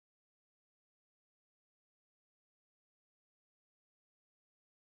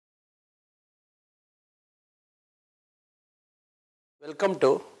Welcome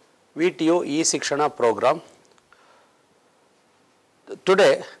to VTO e-Shikshana program.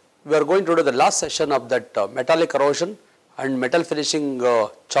 Today we are going to do the last session of that metallic corrosion and metal finishing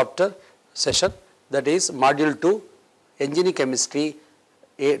chapter session, that is module 2 engineering chemistry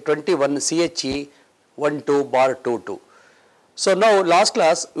 21 CHE 12/22. So now last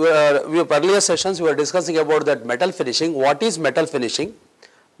class earlier sessions we were discussing about that metal finishing. What is metal finishing?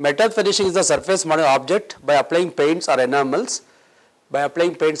 Metal finishing is the surface modeling object by applying paints or enamels.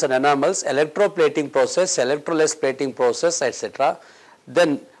 Electroplating process, electroless plating process, etc.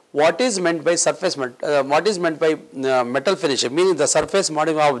 Then what is meant by metal finishing? Meaning the surface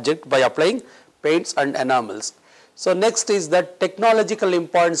modeling object by applying paints and enamels. So next is the technological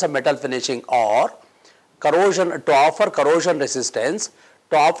importance of metal finishing, or corrosion, to offer corrosion resistance,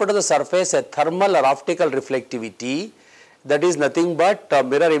 to offer to the surface a thermal or optical reflectivity, that is nothing but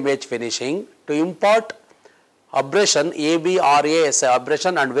mirror image finishing, to impart abrasion, ABRA,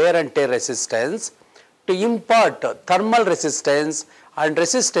 abrasion and wear and tear resistance, to impart thermal resistance and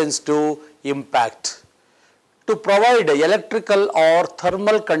resistance to impact, to provide electrical or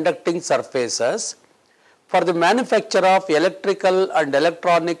thermal conducting surfaces for the manufacture of electrical and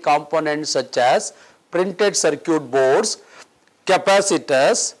electronic components such as printed circuit boards,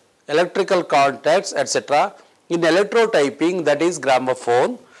 capacitors, electrical contacts, etc. in electrotyping, that is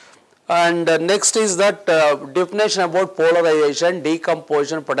gramophone. And next is that definition about polarization,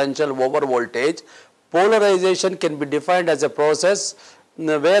 decomposition, potential over voltage. Polarization can be defined as a process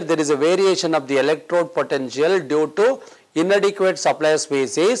where there is a variation of the electrode potential due to inadequate supply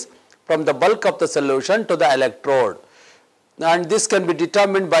species from the bulk of the solution to the electrode. And this can be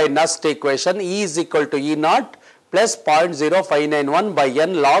determined by Nast equation, E is equal to E naught plus 0.0591 by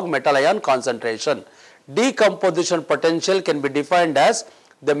N log metal ion concentration. Decomposition potential can be defined as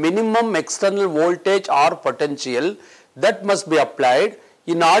the minimum external voltage or potential that must be applied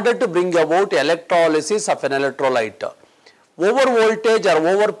in order to bring about electrolysis of an electrolyte. Over voltage or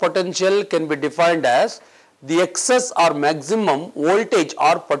over potential can be defined as the excess or maximum voltage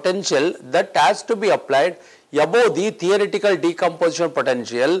or potential that has to be applied above the theoretical decomposition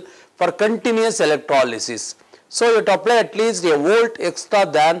potential for continuous electrolysis. So you have to apply at least a volt extra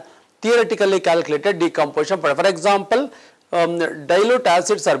than theoretically calculated decomposition. For example, dilute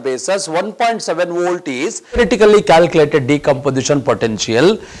acids or bases, 1.7 volt is theoretically calculated decomposition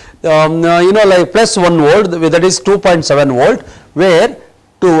potential, like plus 1 volt, that is 2.7 volt, where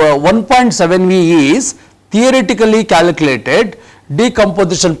to 1.7 V is theoretically calculated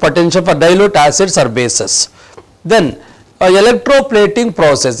decomposition potential for dilute acids or bases. Then electroplating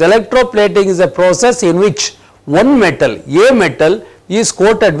process. Electroplating is a process in which one metal, A metal, is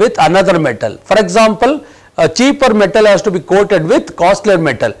coated with another metal. For example, a cheaper metal has to be coated with costlier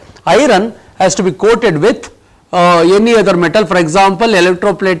metal. Iron has to be coated with any other metal. For example,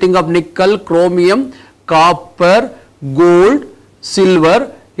 electroplating of nickel, chromium, copper, gold,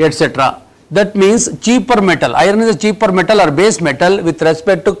 silver, etc. That means cheaper metal. Iron is a cheaper metal or base metal with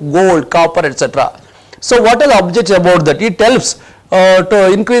respect to gold, copper, etc. So what are the objects about that? It helps to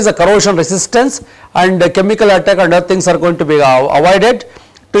increase the corrosion resistance, and chemical attack and other things are going to be avoided,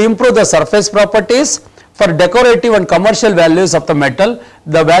 to improve the surface properties. For decorative and commercial values of the metal,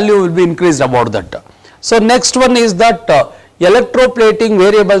 the value will be increased about that. So next one is that electroplating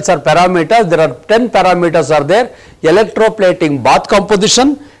variables or parameters. There are 10 parameters are there. Electroplating bath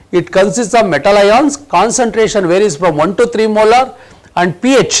composition, it consists of metal ions, concentration varies from 1 to 3 molar, and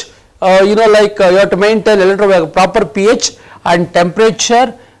pH, you have to maintain proper pH, and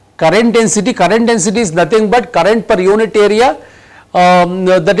temperature, current density. Current density is nothing but current per unit area.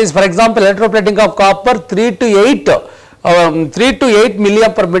 That is, for example, electroplating of copper 3 to 8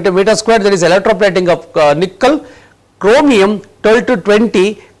 milliamp per meter square, that is electroplating of nickel. Chromium 12 to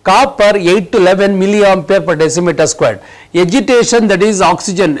 20, copper 8 to 11 milliampere per decimeter square. Agitation, that is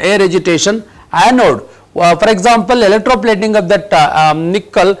oxygen, air agitation. Anode, for example, electroplating of that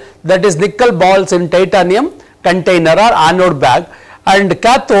nickel, that is nickel balls in titanium container or anode bag. And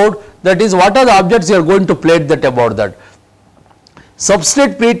cathode, that is what are the objects you are going to plate that about that.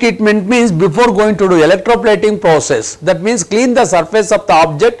 Substrate pretreatment means before going to do electroplating process, that means clean the surface of the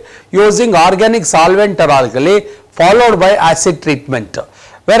object using organic solvent or alkali, followed by acid treatment.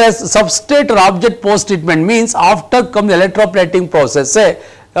 Whereas substrate or object post treatment means after comes the electroplating process, say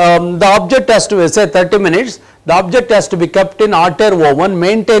the object has to, say 30 minutes, the object has to be kept in hot air oven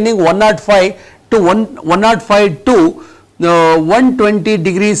maintaining 105 to 120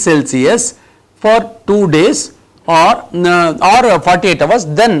 degrees Celsius for 2 days or 48 hours.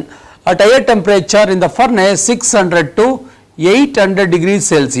 Then at higher temperature in the furnace 600 to 800 degrees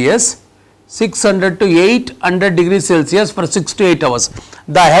Celsius 600 to 800 degrees Celsius for 6 to 8 hours.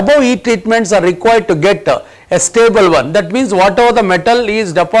 The above heat treatments are required to get a stable one. That means whatever the metal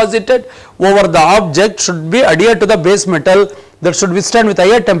is deposited over the object should be adhered to the base metal that should withstand with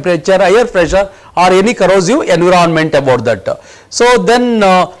higher temperature, higher pressure or any corrosive environment about that. So then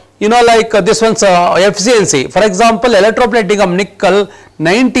like this one's efficiency. For example, electroplating of nickel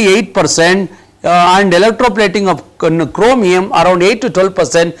 98%. And electroplating of chromium around 8 to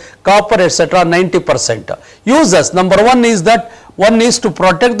 12%, copper etc. 90%. Uses, number one is that one is to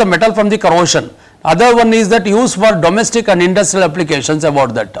protect the metal from the corrosion, other one is that used for domestic and industrial applications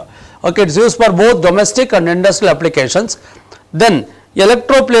about that. Okay, it is used for both domestic and industrial applications. Then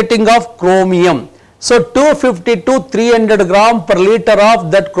electroplating of chromium. So 250 to 300 gram per liter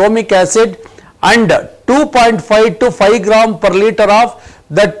of that chromic acid and 2.5 to 5 gram per liter of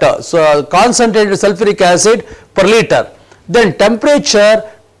that concentrated sulfuric acid per liter. Then temperature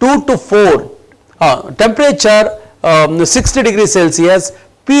 2 to 4, temperature 60 degrees Celsius,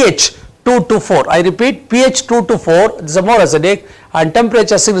 pH 2 to 4. I repeat, pH 2 to 4, this is more acidic, and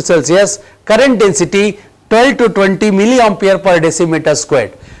temperature 6 Celsius, current density 12 to 20 milliampere per decimeter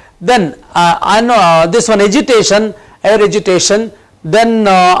squared. Then this one agitation, air agitation. Then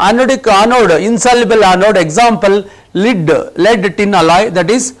anodic anode, insoluble anode, example lead tin alloy, that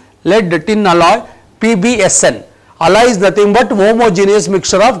is lead tin alloy PbSN. Alloy is nothing but homogeneous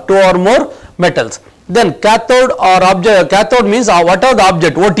mixture of two or more metals. Then cathode or object, cathode means what are the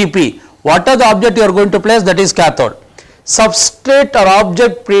object, OTP, what are the object you are going to place, that is cathode. Substrate or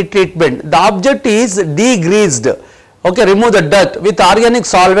object pre-treatment, the object is degreased, okay, remove the dirt with organic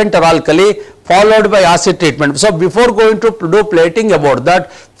solvent or alkali followed by acid treatment. So before going to do plating about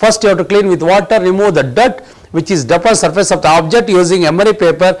that, first you have to clean with water, remove the dirt which is deposited surface of the object using emery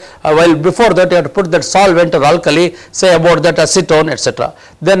paper, while before that you have to put that solvent or alkali, say about that acetone etc.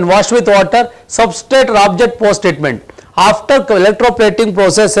 Then wash with water. Substrate or object post treatment, after electroplating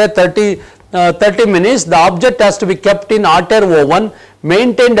process say 30 minutes, the object has to be kept in hot air oven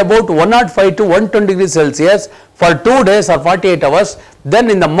maintained about 105 to 120 degrees Celsius for 2 days or 48 hours. Then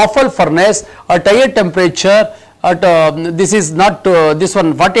in the muffle furnace at higher temperature at this is not this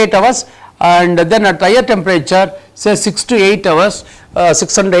one 48 hours, and then at higher temperature say 6 to 8 hours,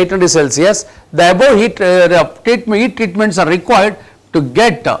 600 to 800 Celsius. The above heat treatments are required to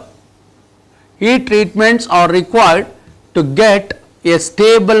get a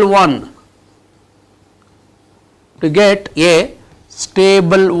stable one, to get a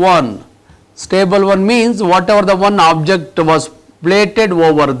stable one. Stable one means whatever the one object was plated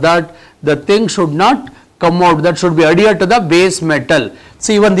over that, the thing should not come out, that should be adhered to the base metal.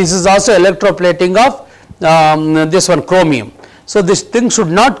 See, even this is also electroplating of this one chromium. So this thing should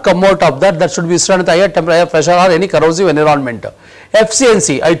not come out of that, that should be stored at higher temperature, higher pressure or any corrosive environment.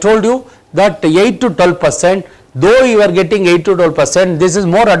 Efficiency, I told you that 8 to 12%. Though you are getting 8 to 12%, this is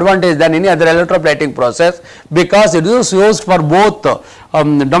more advantage than any other electroplating process because it is used for both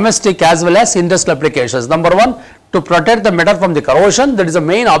domestic as well as industrial applications. Number one, to protect the metal from the corrosion, that is the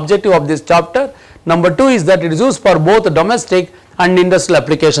main objective of this chapter. Number two is that it is used for both domestic and industrial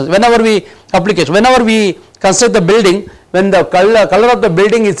applications. Whenever we construct the building, when the color of the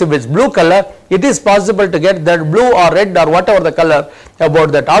building is blue color, it is possible to get that blue or red or whatever the color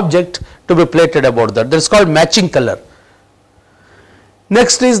about that object to be plated about that. That is called matching color.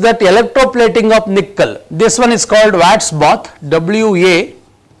 Next is that electroplating of nickel. This one is called Watt's bath, WATT,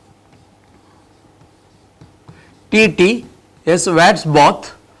 yes, Watt's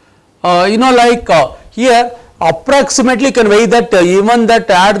bath. Here approximately you can weigh that even that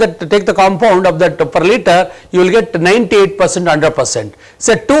add that take the compound of that per liter, you will get 98% 100%.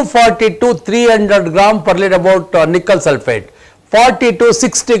 Say 240 to 300 gram per liter about nickel sulphate, 40 to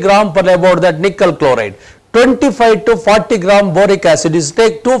 60 gram per about that nickel chloride, 25 to 40 gram boric acid. You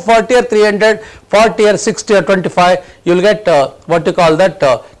take 240 or 300, 40 or 60 or 25, you will get what you call that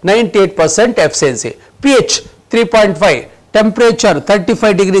 98% efficiency. pH 3.5, temperature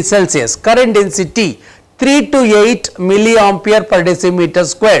 35 degrees Celsius, current density 3 to 8 milliampere per decimeter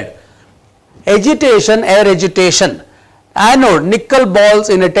squared. Agitation, air agitation. Anode, nickel balls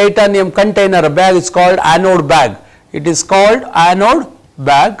in a titanium container bag is called anode bag. It is called anode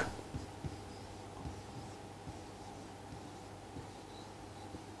bag.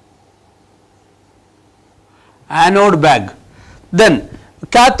 Anode bag. Then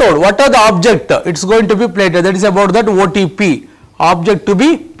cathode, what are the object? It is going to be plated, that is about that OTP, object to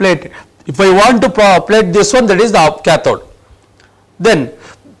be plated. If I want to plate this one, that is the cathode. Then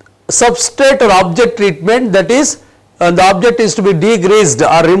substrate or object treatment, that is the object is to be degreased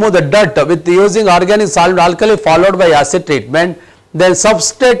or remove the dirt with using organic solvent alkali followed by acid treatment. Then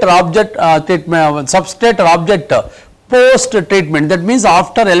substrate or object treatment, substrate or object post treatment, that means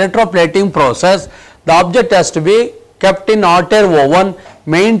after electroplating process, the object has to be kept in hot air oven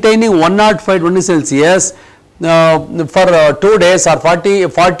maintaining 105 degrees Celsius for 2 days or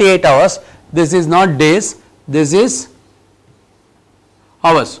 48 hours. This is not days, this is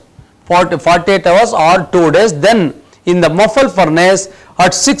hours, 48 hours or 2 days. Then in the muffle furnace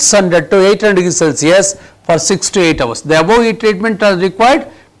at 600 to 800 degrees Celsius for 6 to 8 hours. The above heat treatment is required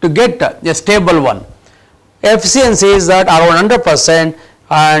to get a stable one. Efficiency is that around 100%,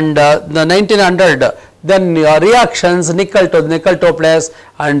 and the 1900, then reactions nickel to plus,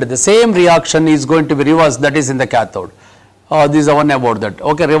 and the same reaction is going to be reversed, that is in the cathode. This is the one about that.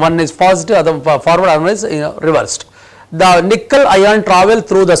 Okay, one is positive, other forward, other is reversed. The nickel ion travel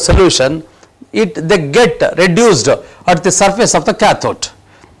through the solution, they get reduced at the surface of the cathode.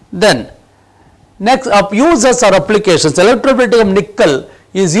 Then next up, uses or applications. Electroplating of nickel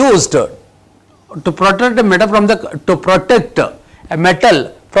is used to protect a metal from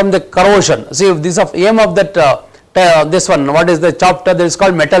the corrosion. See, if this of aim of that this one, what is the chapter that is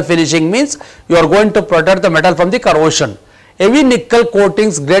called metal finishing, means you are going to protect the metal from the corrosion. Heavy nickel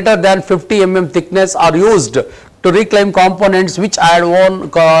coatings greater than 50 mm thickness are used to reclaim components which had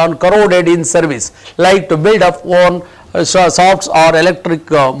corroded in service, like to build up on softs or electric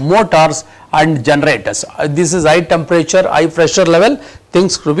motors and generators. This is high temperature, high pressure level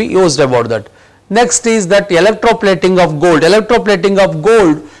things to be used about that. Next is that electroplating of gold. Electroplating of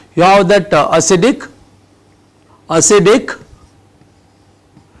gold, you have that acidic,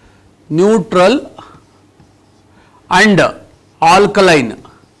 neutral and alkaline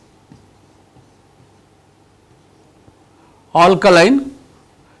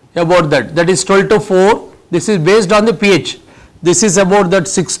about that, that is 12 to 4. This is based on the pH. This is about that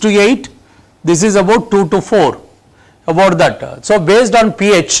 6 to 8, this is about 2 to 4 about that. So based on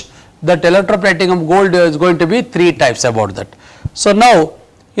pH, that electroplating of gold is going to be 3 types about that. So now,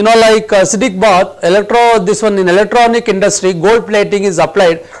 you know, like acidic bath, this one in electronic industry, gold plating is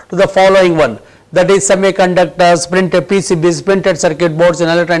applied to the following one, that is semiconductors, printed PCBs, printed circuit boards in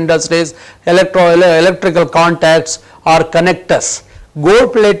electronic industries, electrical contacts or connectors.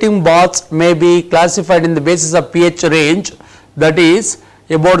 Gold plating baths may be classified in the basis of pH range, that is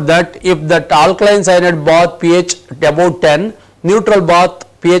about that if that alkaline cyanide bath pH about 10, neutral bath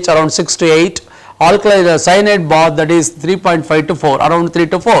pH around 6 to 8, alkaline cyanide bath that is 3.5 to 4, around 3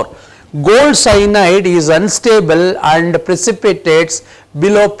 to 4. Gold cyanide is unstable and precipitates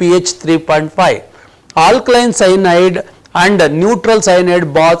below pH 3.5. Alkaline cyanide and neutral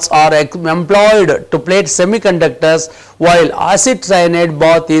cyanide baths are employed to plate semiconductors, while acid cyanide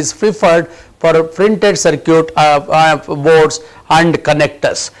bath is preferred for printed circuit boards and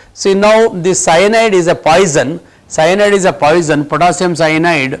connectors. See, now this cyanide is a poison. Cyanide is a poison. Potassium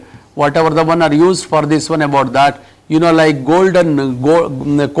cyanide, whatever the one are used for this one about that, you know, like Kohler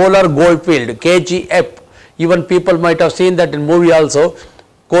Goldfield, KGF. Even people might have seen that in movie also.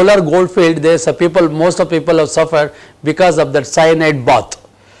 Kohler Goldfield, there's a people, most of people have suffered because of that cyanide bath.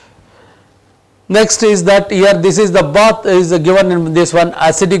 Next is that here, this is the bath is given in this one,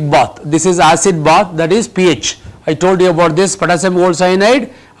 acidic bath. This is acid bath, that is pH. I told you about this, potassium gold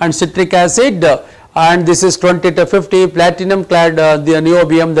cyanide and citric acid, and this is 20 to 50, platinum clad the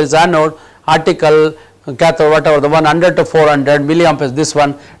niobium, there is anode, article, cathode, whatever the one, 100 to 400 milliamperes. This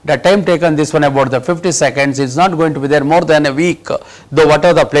one, the time taken this one about the 50 seconds, it's not going to be there more than a week, though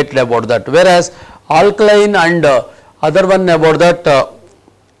whatever the platelet about that. Whereas alkaline and other one about that,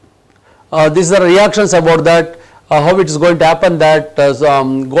 these are reactions about that, how it is going to happen that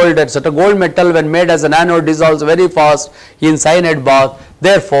gold, etc. Gold metal when made as an anode dissolves very fast in cyanide bath.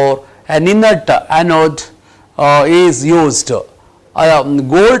 Therefore, an inert anode is used.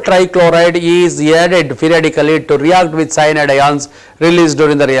 Gold trichloride is added periodically to react with cyanide ions released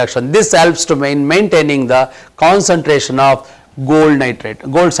during the reaction. This helps to maintaining the concentration of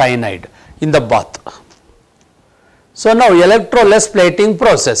gold cyanide in the bath. So now electroless plating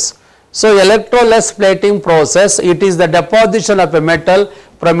process. So electroless plating process, it is the deposition of a metal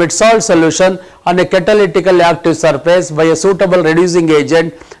from its salt solution on a catalytically active surface by a suitable reducing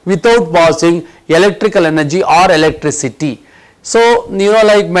agent without passing electrical energy or electricity. So, you know,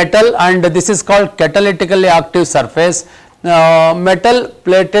 like metal, and this is called catalytically active surface, metal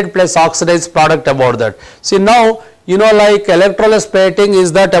plated plus oxidized product about that. See, now, you know, like electroless plating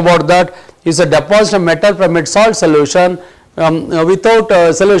is that about that is a deposit of metal from its salt solution without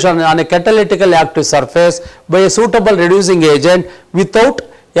solution on a catalytically active surface by a suitable reducing agent without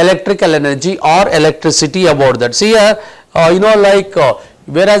electrical energy or electricity about that. See here, you know, like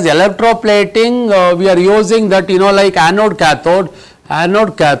Whereas electroplating, we are using that, like anode cathode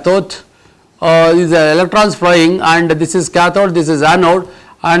is electrons flowing, and this is cathode, this is anode,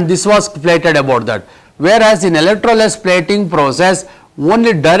 and this was plated about that. Whereas in electroless plating process,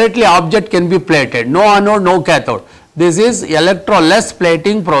 only directly object can be plated, no anode, no cathode. This is electroless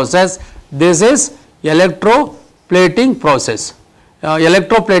plating process. This is electroplating process.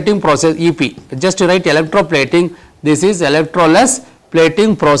 Electroplating process EP. Just to write electroplating, this is electroless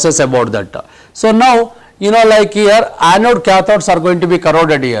plating process about that. So now, like here anode cathodes are going to be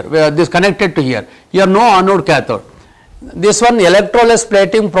corroded here, where this connected to here. Here no anode cathode. This one electroless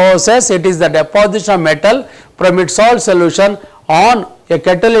plating process, it is the deposition of metal from its salt solution on a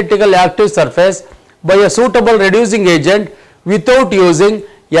catalytically active surface by a suitable reducing agent without using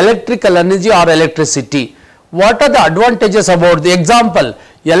electrical energy or electricity. What are the advantages about the example?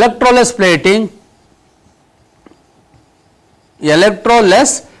 Electroless plating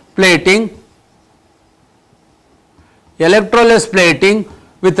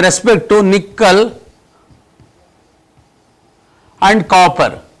with respect to nickel and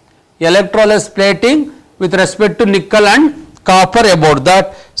copper. Electroless plating with respect to nickel and copper about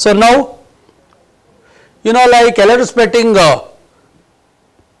that. So now, like electroless plating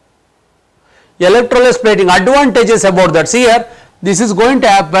advantages about that. See here, this is going to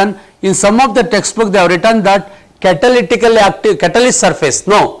happen in some of the textbook. They have written that catalytically active catalyst surface.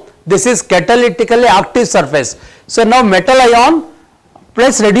 No, this is catalytically active surface. So now metal ion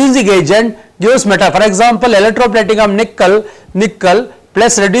plus reducing agent gives metal. For example, electroplating of nickel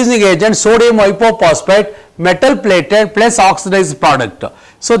plus reducing agent sodium hypophosphate, metal plated plus oxidized product.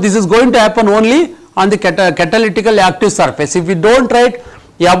 So this is going to happen only on the catalytically active surface. If we don't write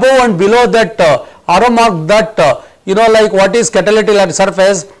above and below that arrow mark that like what is catalytic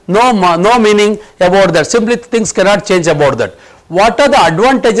surface, no meaning about that. Simply things cannot change about that. What are the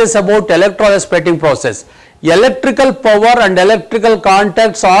advantages about electroless plating process? Electrical power and electrical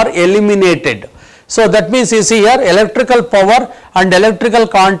contacts are eliminated. So that means you see here electrical power and electrical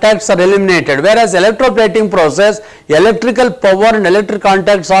contacts are eliminated, whereas electroplating process electrical power and electric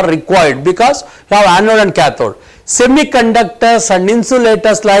contacts are required because you have anode and cathode. Semiconductors and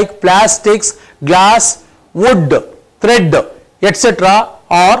insulators like plastics, glass, wood, thread, etc.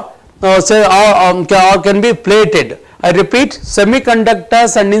 or can be plated. I repeat,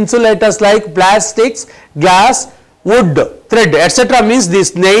 semiconductors and insulators like plastics, glass, wood, thread, etc. means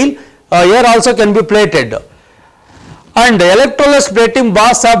this nail here also can be plated. And electroless plating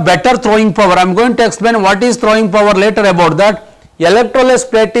bars have better throwing power. I am going to explain what is throwing power later about that. Electroless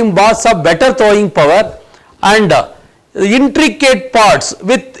plating bars have better throwing power, and intricate parts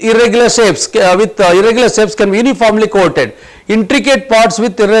with irregular shapes can be uniformly coated. Intricate parts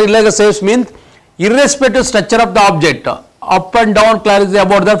with irregular shapes means irrespective structure of the object, up and down clarity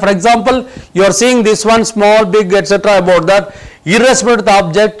about that. For example, you are seeing this one small, big, etc. about that. Irrespective of the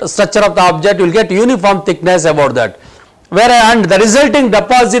object, structure of the object, you will get uniform thickness about that. And the resulting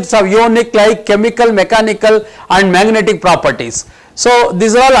deposits are unique like chemical, mechanical and magnetic properties. So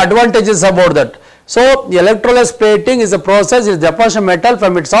these are all advantages about that. So electroless plating is a process, is deposition metal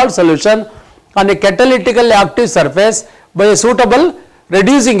from its salt solution on a catalytically active surface by a suitable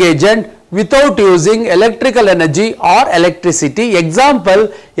reducing agent without using electrical energy or electricity.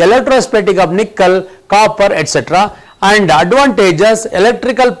 Example, electroless plating of nickel, copper, etc. And advantages,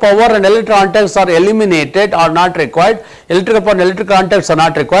 electrical power and electric contacts are eliminated or not required. Electrical power and electric contacts are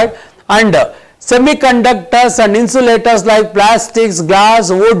not required. And semiconductors and insulators like plastics, glass,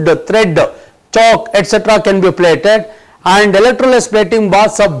 wood, thread, chalk, etc. can be plated. And electroless plating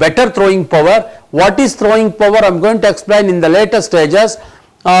bars have better throwing power. What is throwing power? I am going to explain in the later stages.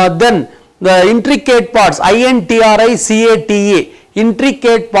 Then the intricate parts, INTRICATA,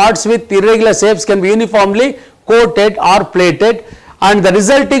 intricate parts with irregular shapes can be uniformly coated or plated, and the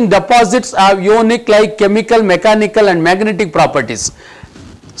resulting deposits have unique like chemical, mechanical and magnetic properties.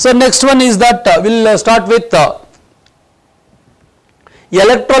 So next one is that we will start with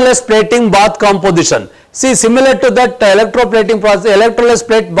electroless plating bath composition. See, similar to that electroplating process, electroless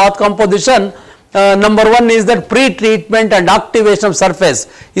plate bath composition, number one is that pre-treatment and activation of surface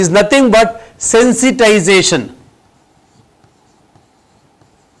is nothing but sensitization.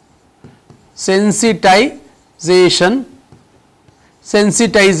 Sensitization.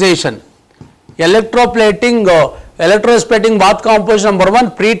 Electroless plating bath composition, number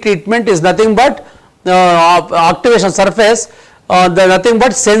one, pre-treatment is nothing but activation surface, nothing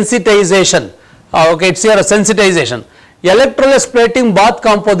but sensitization. Okay, it's here a sensitization. Electroless plating bath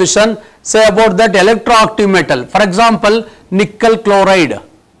composition, say about that electroactive metal, for example nickel chloride.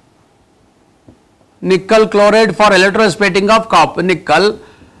 nickel chloride for electrosplatting of copper, nickel,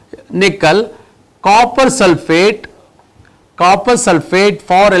 copper sulfate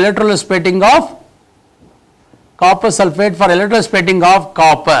for electrosplatting of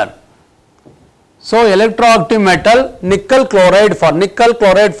copper. So electroactive metal, nickel chloride for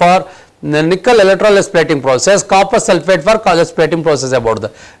the nickel electrolysis process, copper sulfate for plating process. About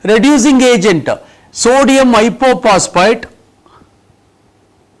the reducing agent, sodium hypophosphite,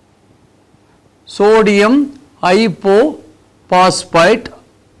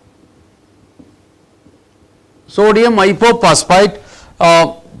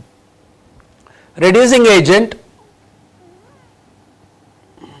 reducing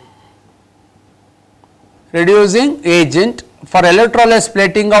agent, for electrolysis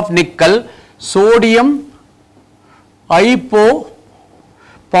plating of nickel, sodium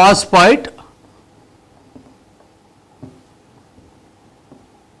hypophosphite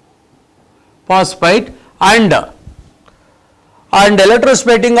and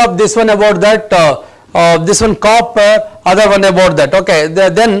electroplating of this one about that, this one copper, other one about that. Okay,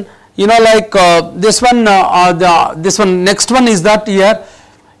 then you know, like this one, next one is that here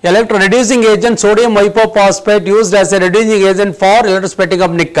reducing agent sodium hypophosphate used as a reducing agent for electroplating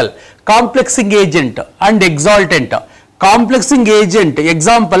of nickel. Complexing agent and exaltant. Complexing agent,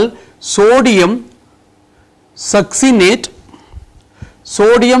 example sodium succinate,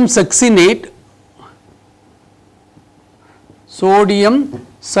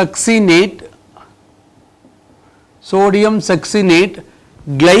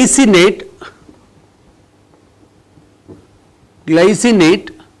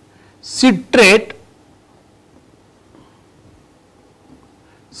 glycinate, citrate,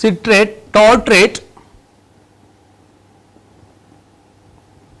 tartrate,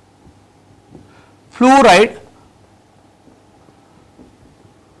 fluoride,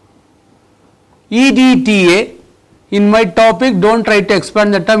 EDTA. In my topic, don't try to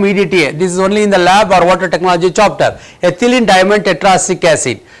expand the term EDTA. This is only in the lab or water technology chapter. Ethylene diamond tetracic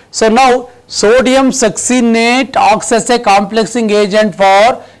acid. So now sodium succinate acts as a complexing agent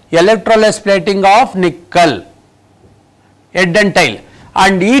for electrolysis plating of nickel, head and tail,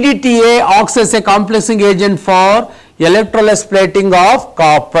 and EDTA acts as a complexing agent for electrolysis plating of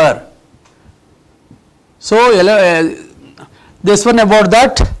copper. So this one about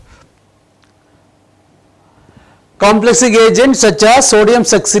that. Complexing agents such as sodium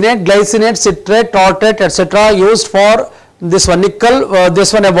succinate, glycinate, citrate, tartrate, etc. used for this one nickel,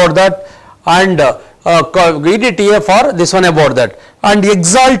 this one about that, and EDTA for this one about that. And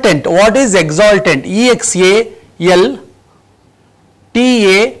exaltant, what is exaltant? EXALTANTS.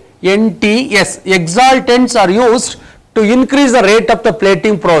 Exaltants are used to increase the rate of the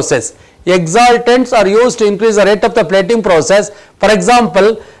plating process. Exaltants are used to increase the rate of the plating process. For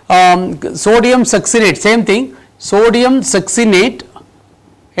example, sodium succinate, same thing. Sodium succinate,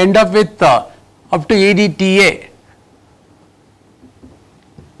 end up with up to EDTA.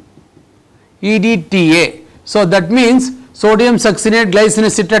 So that means sodium succinate,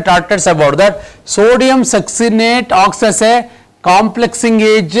 glycinate, citrate, tartrates about that. Sodium succinate acts as a complexing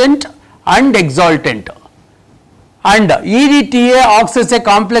agent and exaltant, and EDTA acts as a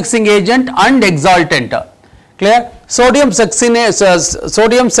complexing agent and exaltant. Clear? Sodium succinate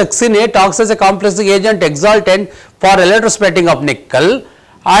acts as a complexing agent, exaltant for electroplating of nickel,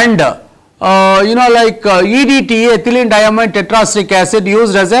 and you know, like EDTA, ethylene diamond tetracic acid,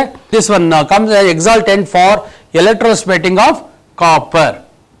 used as a this one comes as exaltant for electroplating of copper.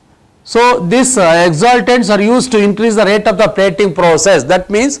 So these exaltants are used to increase the rate of the plating process. That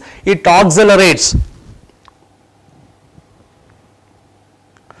means it accelerates.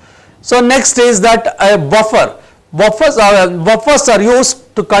 So next is that a buffer. Buffers are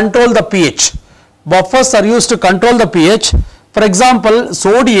used to control the pH. For example,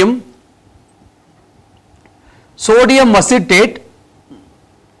 sodium acetate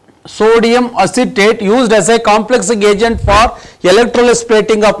used as a complexing agent for electrolysis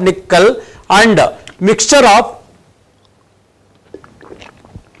plating of nickel, and mixture of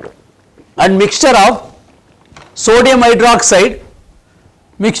sodium hydroxide,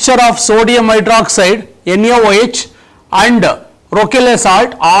 NaOH, and rocaille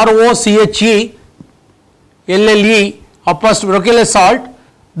salt, rocaille salt,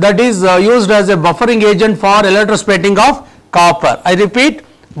 that is used as a buffering agent for electroplating of copper. I repeat,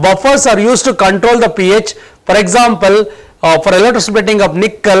 buffers are used to control the pH. For example, for electroplating of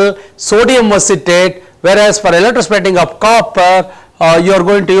nickel, sodium acetate, whereas for electroplating of copper, you are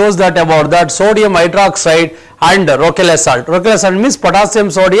going to use that about that sodium hydroxide and rocaille salt. Rocaille salt means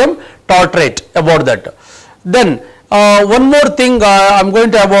potassium sodium tartrate, about that. Then one more thing I am going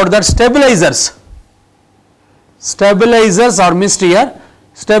to about that, stabilizers. stabilizers are missed here.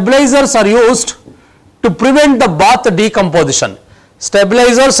 Stabilizers are used to prevent the bath decomposition.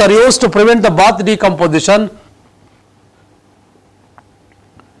 Stabilizers are used to prevent the bath decomposition.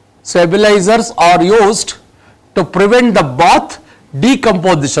 Stabilizers are used to prevent the bath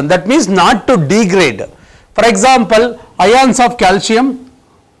decomposition, that means not to degrade. For example, ions of calcium,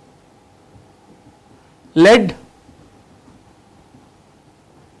 lead,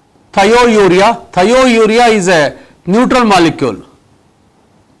 thiourea. Thiourea is a neutral molecule.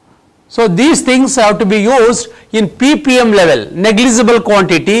 So these things have to be used in ppm level, negligible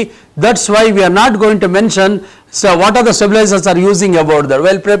quantity. That's why we are not going to mention. So what are the stabilizers are using about that?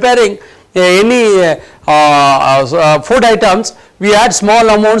 While preparing any food items, we add small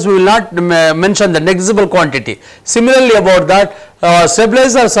amounts, we will not mention the negligible quantity. Similarly about that,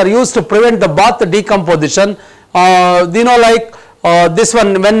 stabilizers are used to prevent the bath decomposition. Like this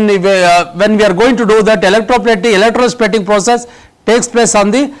one, when we are going to do that electroplating process takes place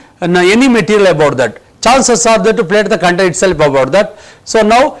on the any material about that. Chances are there to plate the content itself about that. So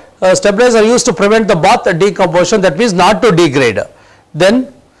now stabilizers are used to prevent the bath decomposition, that means not to degrade.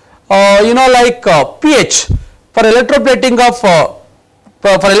 Then like pH for electroplating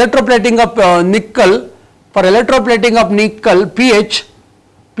of nickel, pH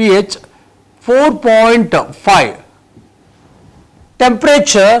 4.5,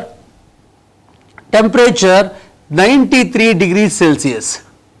 temperature 93 degrees Celsius,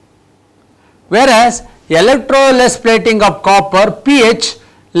 whereas electroless plating of copper, pH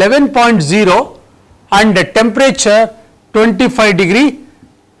 11.0 and temperature 25 degree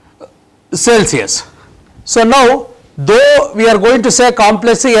Celsius. So now, though we are going to say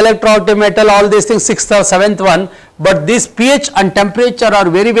complex electroactive metal, all these things 6th or 7th one, but this pH and temperature are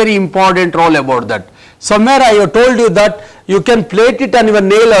very important role about that. Somewhere I have told you that you can plate it on your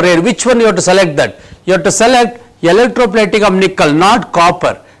nail or hair. Which one you have to select that? You have to select electroplating of nickel, not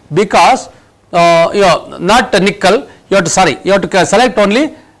copper, because not nickel. You have to select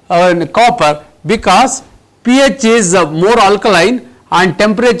only copper, because pH is more alkaline and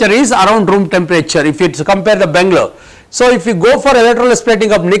temperature is around room temperature if you compare the Bangalore. So if you go for electroless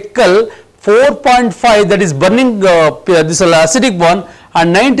plating of nickel, 4.5, that is burning this acidic one,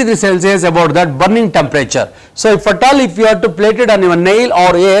 and 93 Celsius about that burning temperature. So if at all if you have to plate it on your nail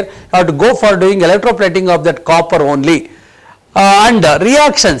or hair, you have to go for doing electroplating of that copper only. And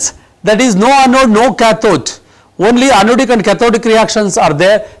reactions, that is no anode, no cathode, only anodic and cathodic reactions are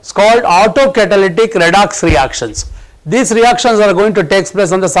there. It's called autocatalytic redox reactions. These reactions are going to take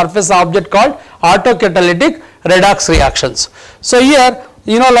place on the surface object called autocatalytic redox reactions. So here,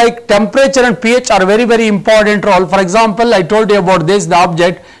 like temperature and pH are very important role. For example, I told you about this, the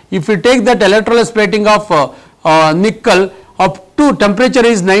object. If you take that electroless plating of nickel, up to temperature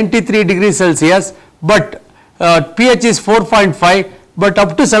is 93 degrees Celsius, but pH is 4.5, but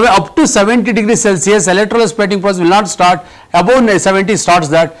up to 70 degrees Celsius electroless plating process will not start. Above 70 starts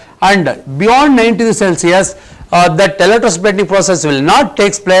that, and beyond 90 degrees Celsius that electroless plating process will not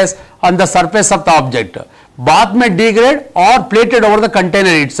take place on the surface of the object. Bath may degrade or plated over the container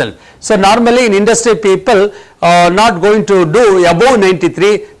itself. So normally in industry people not going to do above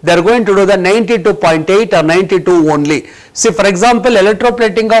 93, they are going to do the 92.8 or 92 only. See, for example,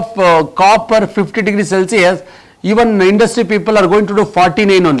 electroplating of copper 50 degrees Celsius, even industry people are going to do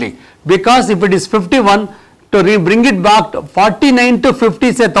 49 only, because if it is 51, to bring it back to 49 to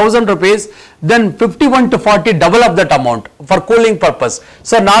 50, say 1000 rupees, then 51 to 40 double of that amount for cooling purpose.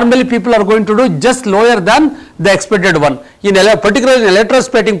 So normally people are going to do just lower than the expected one. In particularly in electroless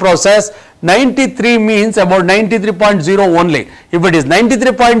plating process, 93 means about 93.0 only. If it is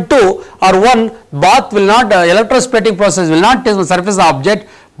 93.2 or 1, bath will not, electroless plating process will not take the surface object.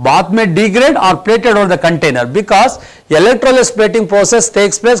 Bath may degrade or plated over the container, because electroless plating process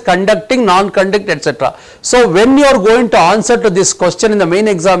takes place conducting, non-conduct, etc. So when you are going to answer to this question in the main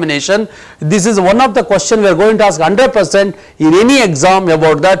examination, this is one of the question we are going to ask 100% in any exam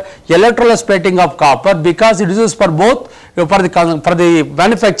about that electroless plating of copper, because it is used for both. For the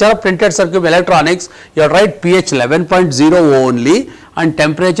manufacture of printed circuit electronics, you write pH 11.0 only and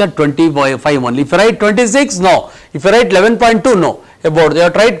temperature 25 only. If you write 26, no. If you write 11.2, no. About you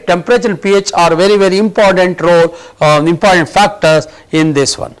write temperature and pH are very important role, important factors in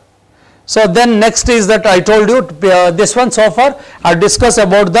this one. So then next is that I told you this one so far I discussed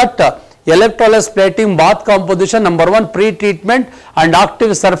about that electroless plating bath composition. Number 1, pre-treatment and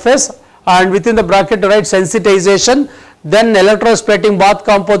active surface, and within the bracket write sensitization. Then electroless plating bath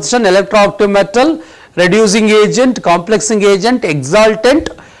composition, electroactive metal, reducing agent, complexing agent, exaltant,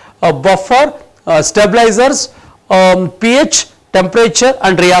 buffer, stabilizers, pH, temperature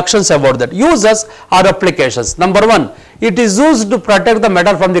and reactions about that. Uses or applications. Number 1, it is used to protect the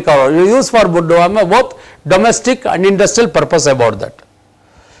metal from the corrosion. Used for both domestic and industrial purpose about that.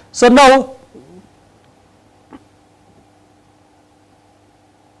 So now,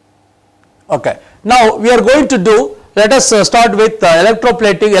 okay, now we are going to do, let us start with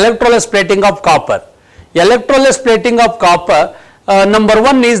electroplating, electroless plating of copper. Electroless plating of copper, number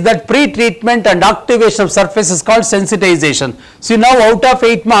 1 is that pre-treatment and activation of surface is called sensitization. See, now out of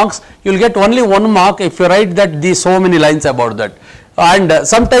 8 marks, you will get only 1 mark if you write that these so many lines about that. And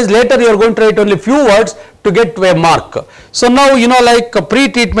sometimes later you are going to write only few words to get to a mark. So now, you know, like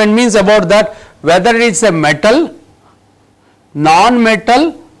pre-treatment means about that whether it is a metal,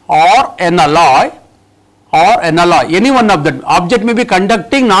 non-metal or an alloy, any one of them. Object may be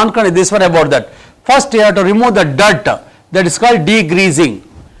conducting, non-conducting, this one about that. First you have to remove the dirt, that is called degreasing.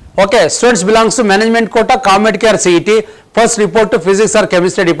 Okay, students belongs to management quota, Comet Care CET, first report to physics or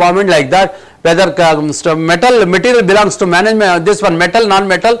chemistry department, like that, whether material belongs to management, this one metal,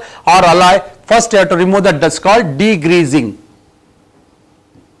 non-metal or alloy, first you have to remove that, that's called degreasing.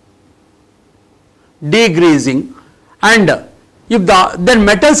 Degreasing. And if then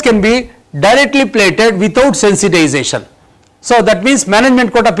metals can be directly plated without sensitization. So that means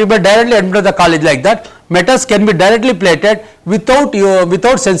management quota people directly enter the college, like that. Metals can be directly plated without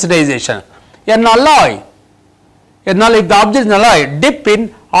sensitization. An alloy, if the object is an alloy, dip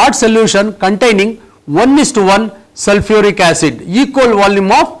in hot solution containing 1:1 sulfuric acid, equal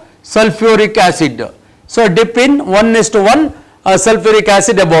volume of sulfuric acid. So dip in 1:1 sulfuric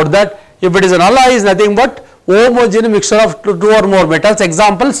acid about that. If it is an alloy, is nothing but homogeneous mixture of two or more metals.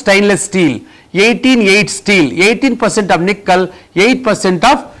 Example, stainless steel, 18:8 steel, 18% of nickel, 8%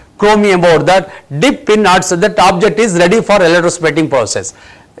 of chromium about that. Dip in hot, so that object is ready for electrosplating process.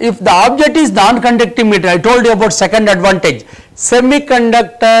 If the object is non-conducting material, I told you about second advantage.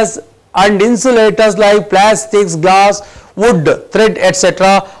 Semiconductors and insulators like plastics, glass, wood, thread,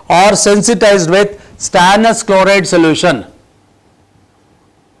 etc. are sensitized with stannous chloride solution.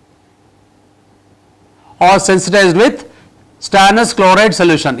 Or sensitized with stannous chloride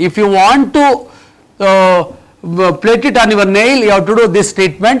solution. If you want to plate it on your nail, you have to do this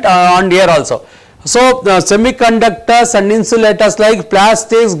treatment on here also. So semiconductors and insulators like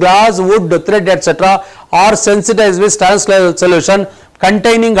plastics, glass, wood, thread, etc. are sensitized with stannous chloride solution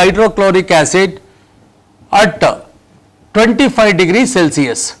containing hydrochloric acid at 25 degrees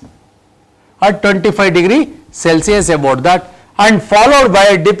Celsius. At 25 degrees Celsius about that, and followed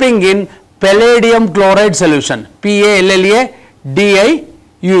by dipping in palladium chloride solution, PALLADIUM,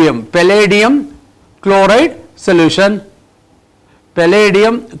 palladium chloride solution,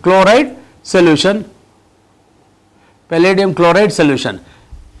 palladium chloride solution, palladium chloride solution.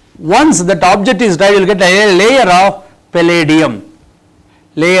 Once that object is dry, you will get a layer of palladium,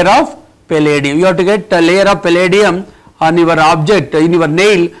 layer of palladium. You have to get a layer of palladium on your object, in your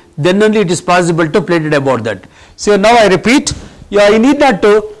nail, then only it is possible to plate it about that. So now I repeat, I need not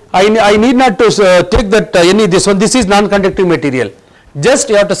to take that this one, this is non-conducting material. Just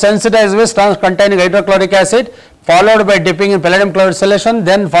you have to sensitize with containing hydrochloric acid, followed by dipping in palladium chloride solution,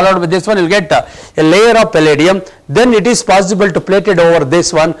 then followed by this one, you will get a layer of palladium. Then it is possible to plate it over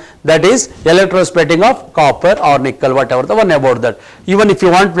this one, that is electrosplating of copper or nickel, whatever the one about that. Even if you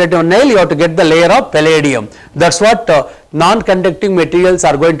want plate on nail, you have to get the layer of palladium. That is what non-conducting materials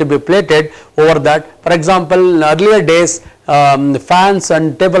are going to be plated over that. For example, in earlier days, fans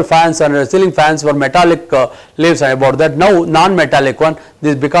and table fans and ceiling fans were metallic leaves about that. Now non-metallic one,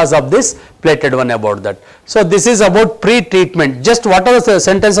 this because of this plated one about that. So this is about pre-treatment. Just whatever the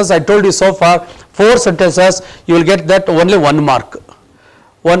sentences I told you so far, 4 sentences, you will get that only 1 mark.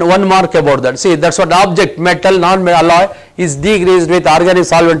 One mark about that. See, that's what object, metal, non-metal alloy is degreased with organic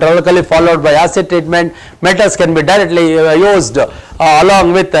solvent alkali, followed by acid treatment. Metals can be directly used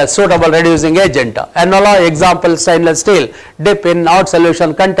along with a suitable reducing agent. An alloy, example, stainless steel, dip in hot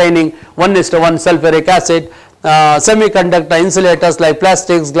solution containing 1:1 sulfuric acid. Semiconductor insulators like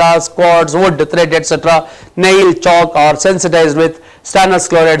plastics, glass, quartz, wood, thread, etc. Nail, chalk are sensitized with stannous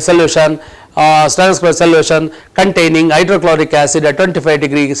chloride solution. Stannous chloride solution containing hydrochloric acid at 25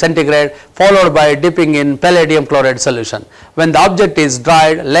 degrees centigrade, followed by dipping in palladium chloride solution. When the object is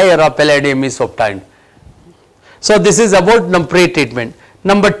dried, layer of palladium is obtained. So this is about pre-treatment.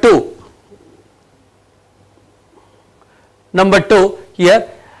 Number 2 here,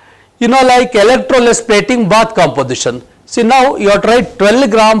 like electroless plating bath composition. See, now you have to write 12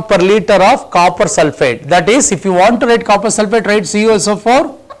 gram per liter of copper sulfate. That is, if you want to write copper sulfate, write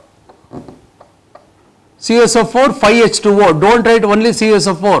CuSO4 5H2O. Don't write only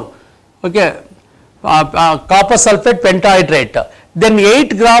CuSO4. Okay, copper sulfate pentahydrate. Then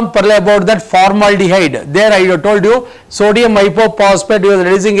 8 gram per about that formaldehyde. There I told you sodium hypophosphate is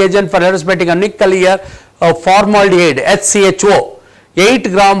reducing agent for electrostatic and nickel here, formaldehyde HCHO.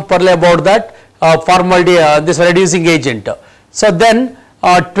 8 gram per about that formaldehyde, this reducing agent. So then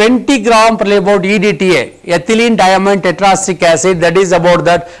 20 gram per about EDTA, ethylene diamine tetraesteric acid, that is about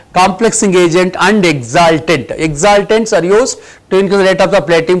that complexing agent and exaltant. Exaltants are used to increase the rate of the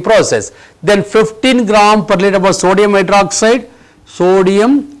plating process. Then 15 gram per liter about sodium hydroxide,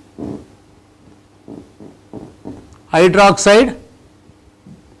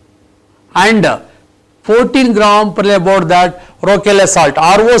 and 14 gram per about that Rochelle salt,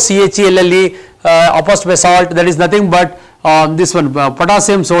 ROCHELLE apostrophe salt, that is nothing but this one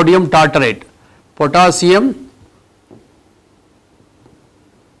potassium sodium tartrate, potassium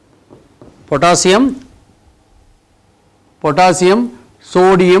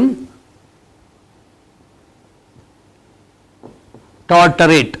sodium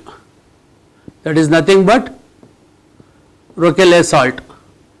tartrate, that is nothing but Rochelle salt.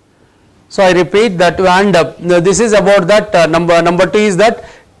 So I repeat that, and this is about that number 2 is that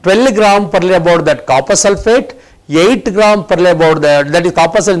 12 gram per about that copper sulfate, 8 gram per about that is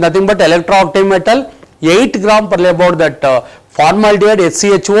copper sulfate nothing but electro-octave metal, 8 gram per about that formaldehyde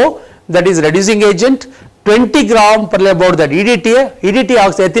HCHO, that is reducing agent, 20 gram per about that EDTA,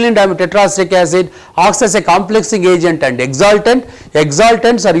 ethylene diamine tetraesteric acid acts as a complexing agent and exaltant.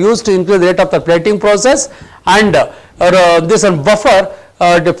 Exaltants are used to increase the rate of the plating process, and this one buffer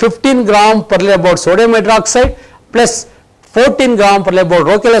 15 gram per about sodium hydroxide plus 14 gram per about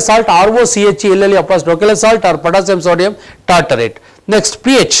Rochelle salt, ROCHELLE apostrophe Rochelle salt or potassium sodium tartrate. Next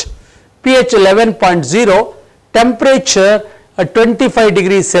pH 11.0, temperature 25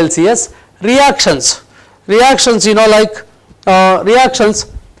 degrees Celsius. Reactions you know, like reactions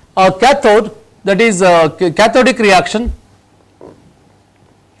cathode, that is cathodic reaction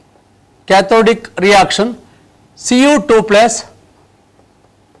Cu2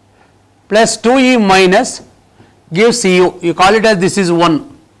 plus 2E minus gives Cu, you call it as this is 1.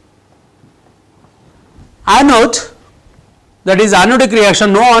 Anode, that is anodic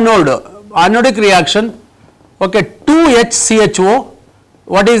reaction, no anode, anodic reaction, okay, 2HCHO,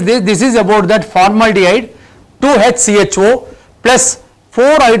 what is this? This is about that formaldehyde, 2HCHO plus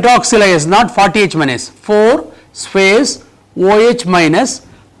 4 hydroxyl ions, not 40H minus, 4 space OH minus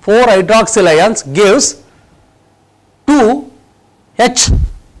 4 hydroxyl ions gives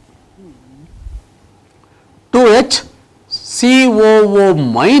 2HCOO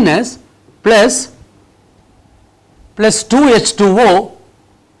minus plus 2H2O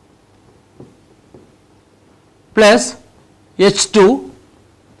plus H2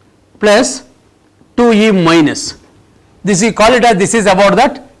 plus 2E minus. This we call it as, this is about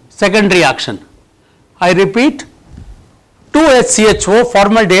that second reaction. I repeat, 2HCHO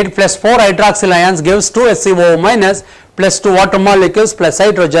formaldehyde plus 4 hydroxyl ions gives 2HCOO minus plus 2 water molecules plus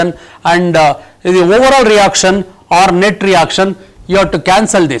hydrogen, and the overall reaction or net reaction, you have to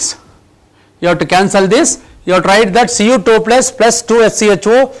cancel this. You have to write that Cu2 plus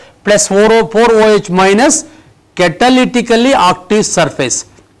 2HCHO plus 4OH minus catalytically active surface.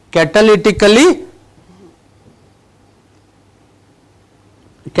 Catalytically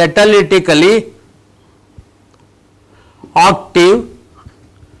active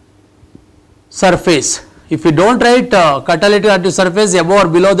surface. If you don't write catalytic active surface above or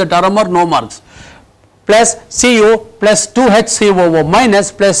below the term, or no marks. Plus Cu plus 2HCOO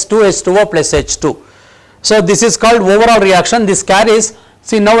minus plus 2H2O plus H2. So this is called overall reaction. This carries,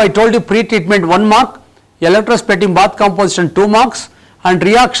 see now I told you pre-treatment 1 mark, electrosplitting bath composition 2 marks, and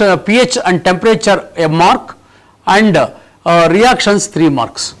reaction pH and temperature a mark, and reactions 3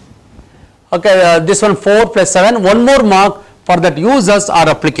 marks. Okay, this one 4 plus 7, 1 more mark for that uses or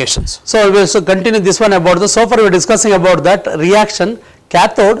applications. So we will continue this one about the, so far we are discussing about that reaction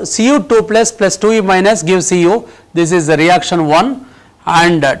cathode Cu2 plus 2E minus gives Cu, this is the reaction 1,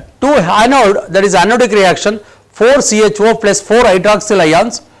 and 2 anode, that is anodic reaction 4CHO plus 4 hydroxyl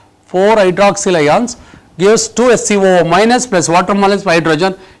ions gives 2HCOO minus plus water molecules by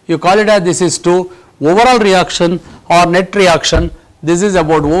hydrogen, you call it as, this is 2 overall reaction or net reaction. This is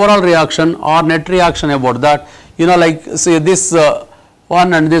about overall reaction or net reaction about that, you know, like say this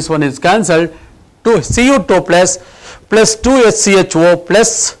one and this one is cancelled, 2 Cu2 plus 2HCHO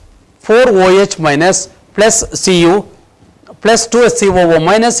plus 4OH minus plus Cu plus 2HCOO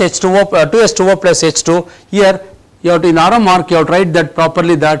minus H2O 2H2O plus H2. Here you have to, in arrow mark you have to write that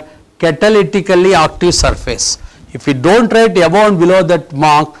properly, that catalytically active surface. If you don't write above and below that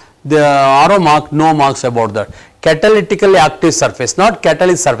mark, the arrow mark, no marks about that. catalytically active surface, not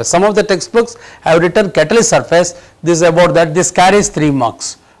catalyst surface. Some of the textbooks have written catalyst surface. This is about that. This carries 3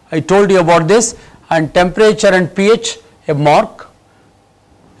 marks. I told you about this. And temperature and pH, a mark.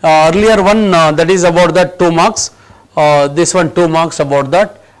 Earlier one that is about that 2 marks. This one 2 marks about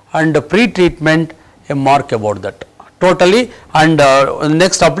that, and pre-treatment a mark about that totally, and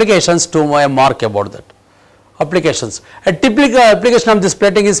next applications to a mark about that. Applications. A typical application of this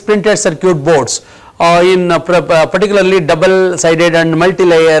plating is printed circuit boards, particularly double sided and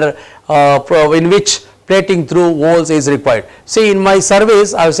multi-layer, in which plating through holes is required. See, in my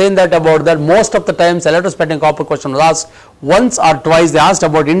surveys I have saying that about that most of the times electrospatting copper question was asked once or twice. They asked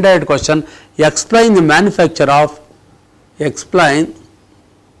about indirect question, explain the manufacture of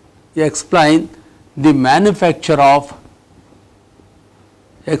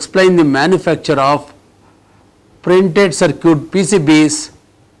printed circuit PCBs,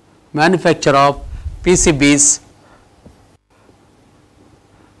 manufacture of PCBs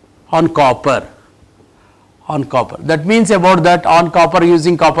on copper. That means about that on copper,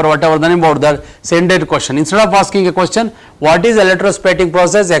 using copper, whatever, then about that sended question. Instead of asking a question, what is electrospatting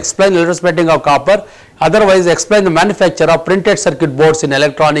process, explain electrospatting of copper, otherwise explain the manufacture of printed circuit boards in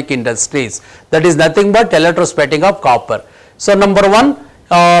electronic industries. That is nothing but electrospatting of copper. So, number one,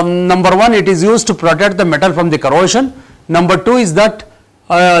 it is used to protect the metal from the corrosion. Number 2 is that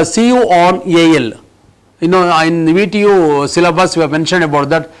CU on AL. In VTU syllabus we have mentioned about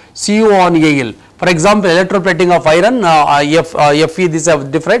that CU on AL. For example, electroplating of iron, Fe, these are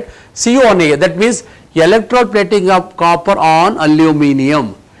different. CU on AL, that means electroplating of copper on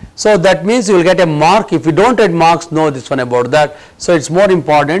aluminium. So, that means you will get a mark. If you do not get marks, know this one about that. So, it is more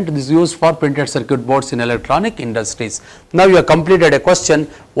important, this is used for printed circuit boards in electronic industries. Now, you have completed a question,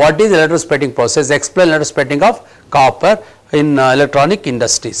 what is electrospatting process, explain electrospatting of copper in electronic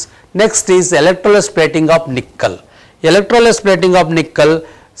industries. Next is electroless plating of nickel. Electroless plating of nickel,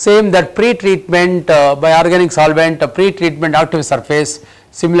 same that pre-treatment by organic solvent, pre-treatment active surface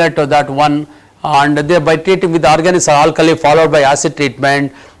similar to that one, and by treating with organic alkali followed by acid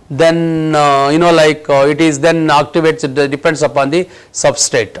treatment, then it is then activates, it depends upon the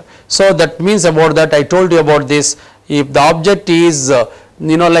substrate. So, that means about that I told you about this. If the object is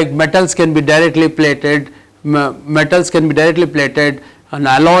metals can be directly plated, an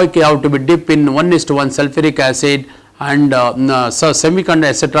alloy have to be dipped in 1:1 sulfuric acid, and so semiconductor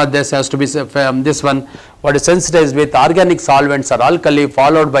etc. This has to be this one what is sensitized with organic solvents or alkali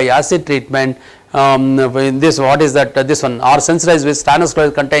followed by acid treatment. This what is that this one are sensitized with stannous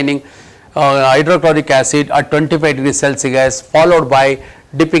chloride containing hydrochloric acid at 25 degrees Celsius followed by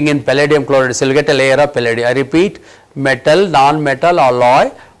dipping in palladium chloride. So, you will get a layer of palladium. I repeat, metal, non-metal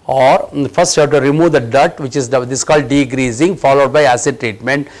alloy, or first you have to remove the dirt, which is this is called degreasing followed by acid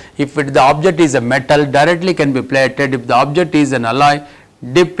treatment. If the object is a metal, directly can be plated. If the object is an alloy,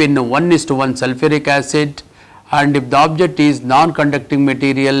 dip in 1:1 sulfuric acid, and if the object is non-conducting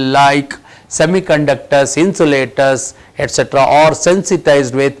material like semiconductors, insulators etc., or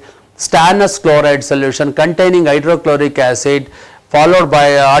sensitized with stannous chloride solution containing hydrochloric acid followed by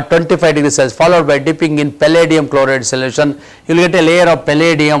 25 degrees Celsius followed by dipping in palladium chloride solution, you will get a layer of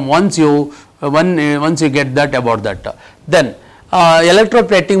palladium once you get that about that. Then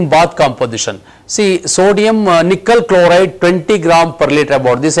electroplating bath composition. See, sodium nickel chloride 20 gram per liter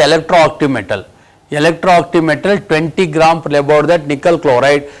about this electroactive metal. 20 gram per about that nickel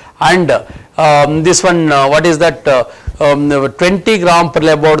chloride, and this one what is that 20 gram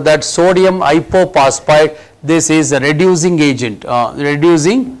per about that sodium hypophosphite. This is a reducing agent about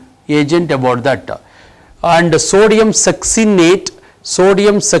that, and sodium succinate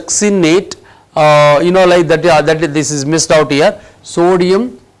like that this is missed out here.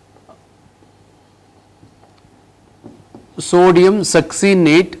 Sodium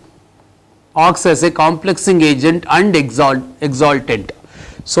succinate acts as a complexing agent and exaltant.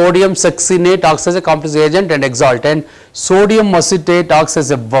 Sodium succinate acts as a complexing agent and exaltant. Sodium acetate acts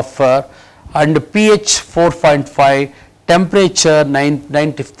as a buffer, and pH 4.5, temperature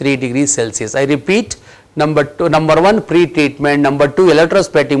 93 degrees Celsius. I repeat, number 1 pre-treatment, number 2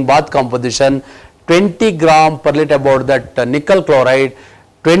 electrospatting bath composition, 20 gram per liter about that nickel chloride,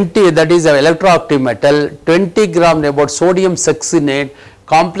 20 that is an electroactive metal, 20 gram about sodium succinate,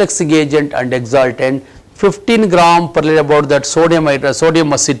 complexing agent and exaltant, 15 gram per liter about that sodium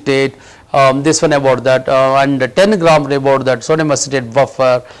acetate, this one about that, and 10 gram about that sodium acetate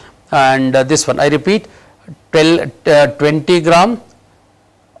buffer, and this one I repeat 20 gram,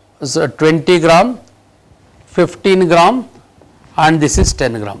 15 gram, and this is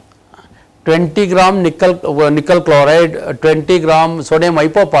 10 gram. 20 gram nickel chloride, 20 gram sodium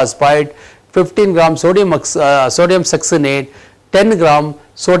hypophosphite, 15 gram sodium succinate, 10 gram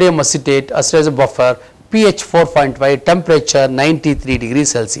sodium acetate as a buffer, pH 4.5, temperature 93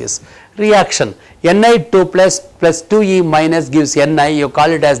 degrees Celsius. Reaction Ni2 plus 2E minus gives Ni, you call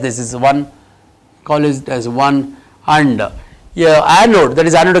it as this is 1, call it as 1, and anode, that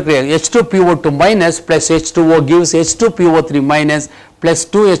is anodic reaction, H2PO2 minus plus H2O gives H2PO3 minus plus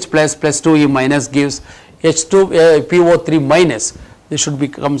 2H plus 2E minus gives H2PO3 minus. This should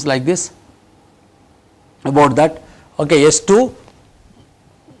becomes like this, about that. Okay,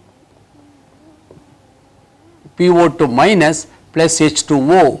 H2PO2 minus plus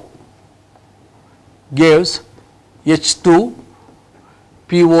H2O gives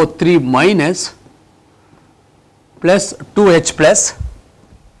H2PO3 minus plus 2H plus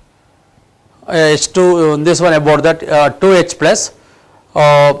H2, this one about that 2H plus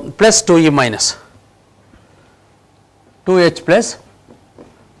 2E minus, 2H plus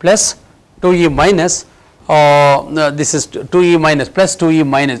 2E minus, this is 2E minus plus 2E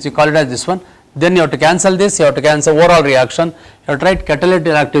minus, you call it as this one. Then you have to cancel this, you have to cancel overall reaction, you have to write catalytic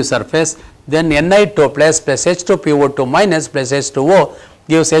reactive surface, then Ni2 plus H2PO2 minus plus H2O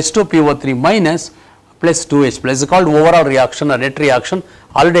gives H2PO3 minus plus 2H plus. It is called overall reaction or net reaction.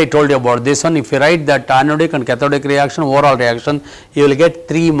 Already I told you about this one. If you write that anodic and cathodic reaction, overall reaction, you will get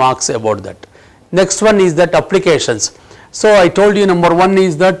 3 marks about that. Next one is that applications. So I told you number 1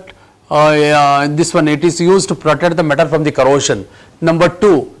 is that this one, it is used to protect the metal from the corrosion. Number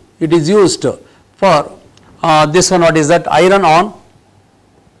 2, it is used for this one, what is that, iron on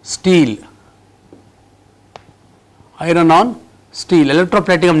steel, iron on steel,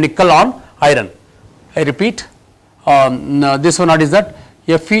 electroplating of nickel on iron. I repeat, this one, what is that,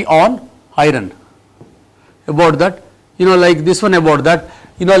 Fe on iron, about that, like this one about that,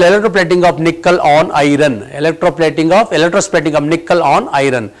 electroplating of nickel on iron, electroplating of nickel on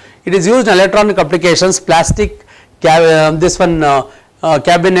iron. It is used in electronic applications, plastic, this one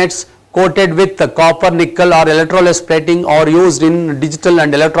cabinets coated with copper, nickel or electroless plating, or used in digital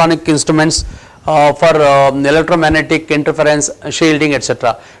and electronic instruments for electromagnetic interference shielding,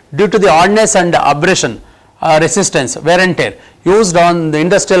 etc. Due to the hardness and abrasion resistance, wear and tear, used on the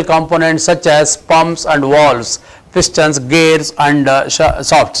industrial components such as pumps and valves, pistons, gears and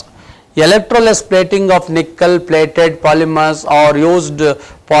shafts. Electroless plating of nickel plated polymers are used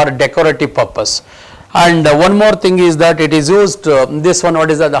for decorative purpose. And one more thing is that it is used, this one,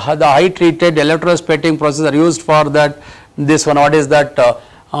 what is that, the high treated electroless plating process are used for that, this one, what is that,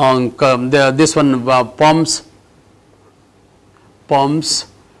 this one, pumps,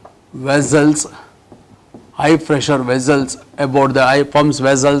 vessels, high pressure vessels, about the pumps,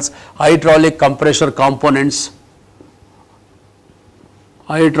 vessels, hydraulic compressor components,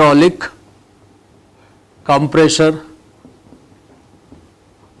 hydraulic compressor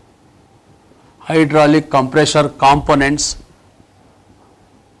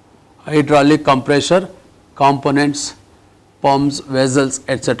components, pumps, vessels,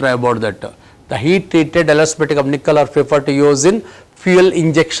 etc. about that. The heat treated electroplating of nickel are preferred to use in fuel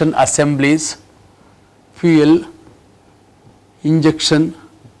injection assemblies, this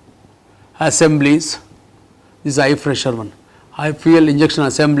is high pressure one, high fuel injection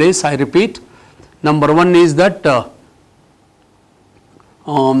assemblies. I repeat, number 1 is that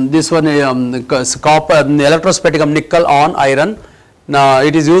this one, copper, electroplating of nickel on iron,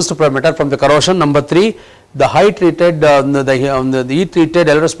 it is used to protect metal from the corrosion. Number 3, the high treated, the heat treated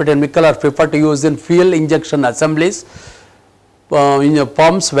electroplating of nickel are preferred to use in fuel injection assemblies, in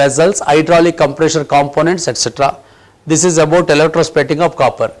pumps, vessels, hydraulic compressor components, etc. This is about electroplating of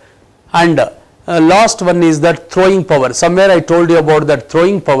copper. And last one is that throwing power. Somewhere I told you about that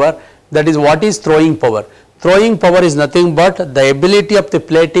throwing power. That is, what is throwing power? Throwing power is nothing but the ability of the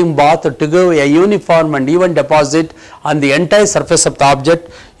plating bath to give a uniform and even deposit on the entire surface of the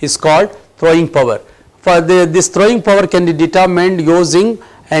object is called throwing power. For this throwing power can be determined using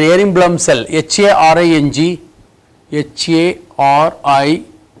an Ehrenblum cell, HARING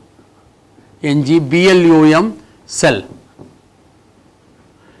cell,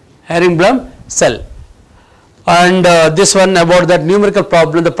 Ehrenblum cell. And this one about that numerical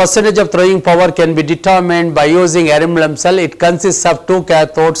problem, the percentage of throwing power can be determined by using Ehrenblum cell. It consists of 2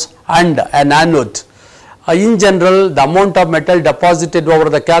 cathodes and an anode. In general, the amount of metal deposited over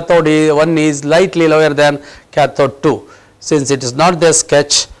the cathode 1 is slightly lower than cathode 2. Since it is not the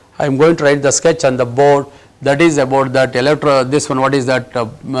sketch, I am going to write the sketch on the board. That is about that this one, what is that,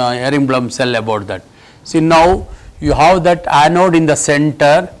 Ehrenblum cell, about that. See, now you have that anode in the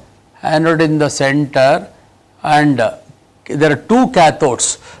center, and there are 2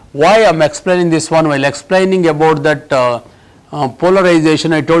 cathodes. Why I am explaining this one? While explaining about that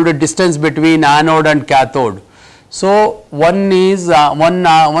polarization, I told you distance between anode and cathode. So, one is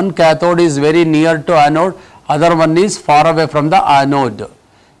one cathode is very near to anode, other one is far away from the anode.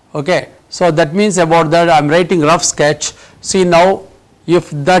 Okay. So, that means about that I am writing rough sketch. See now, if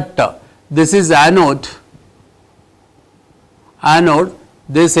that this is anode,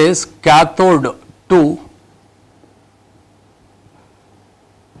 this is cathode 2,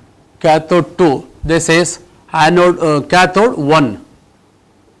 this is anode cathode 1.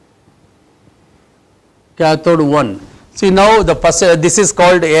 See now the this is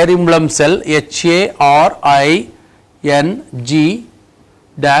called Haring-Blum cell,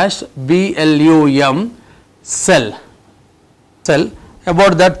 HARING-BLUM cell.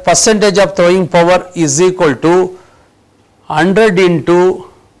 About that, percentage of throwing power is equal to 100 into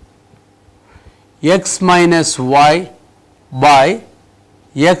x minus y by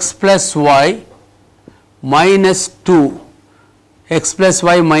x plus y minus 2, x plus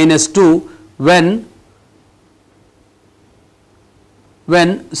y minus 2 when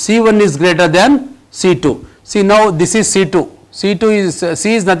C1 is greater than C2. See now this is C2, C2 is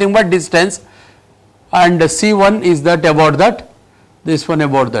C is nothing but distance, and C1 is that about that, this one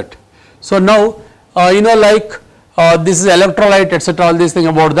about that. So now like this is electrolyte etc., all these thing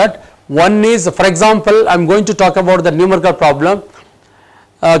about that. One is, for example, I am going to talk about the numerical problem.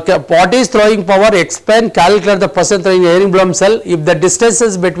 What is throwing power? Explain, calculate the percent throwing Haring-Blum cell if the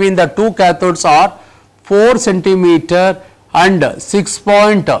distances between the two cathodes are 4 centimeter and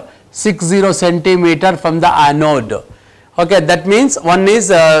 6.60 centimeter from the anode. Okay, that means one is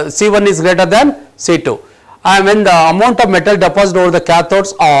C1 is greater than C2, and when the amount of metal deposited over the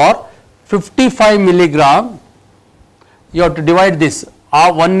cathodes are 55 milligram, you have to divide this.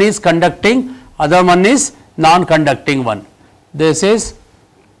 One is conducting, other one is non-conducting one. This is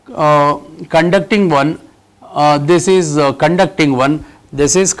conducting one, this is conducting one,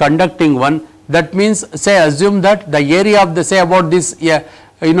 this is conducting one. That means, say assume that the area of the, say about this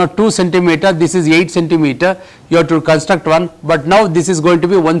 2 centimeter, this is 8 centimeter, you have to construct one, but now this is going to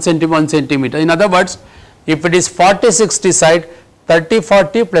be 1 centimeter. In other words, if it is 40-60 side,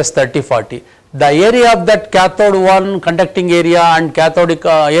 30-40 plus 30-40. The area of that cathode 1 conducting area and cathodic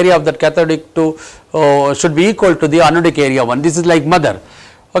area of that cathodic 2 should be equal to the anodic area 1. This is like mother.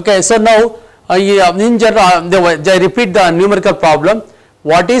 Okay, so now in general, I repeat the numerical problem.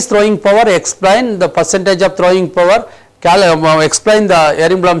 What is throwing power? Explain the percentage of throwing power, explain the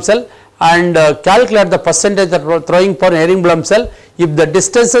Haring-Blum cell, and calculate the percentage of throwing power in Haring-Blum cell if the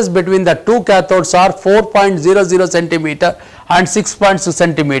distances between the two cathodes are 4.00 centimeter and 6.6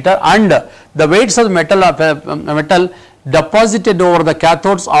 centimeter, and the weights of metal deposited over the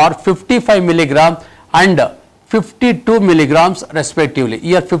cathodes are 55 milligram and 52 milligrams respectively,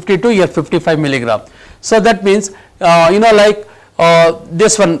 here 52, here 55 milligram. So that means like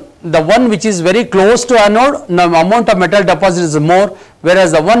this one, the one which is very close to anode, the amount of metal deposit is more,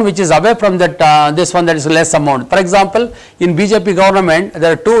 whereas the one which is away from that this one, that is less amount. For example, in BJP government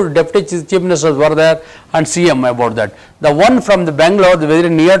there are two deputy chief ministers were there and CM about that. The one from the Bangalore, very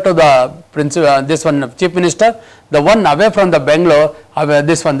near to the this one chief minister, the one away from the Bangalore,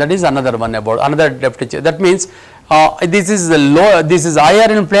 this one, that is another one about another deputy chief. That means this is the low, this is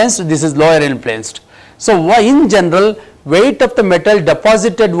higher influenced, this is lower influenced. So in general, weight of the metal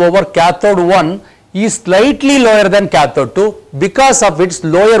deposited over cathode 1 is slightly lower than cathode 2 because of its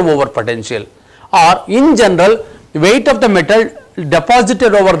lower over potential, or in general weight of the metal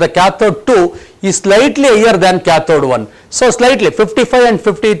deposited over the cathode 2 is slightly higher than cathode 1. So slightly 55 and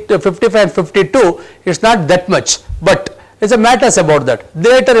 52 is not that much, but it is a matters about that.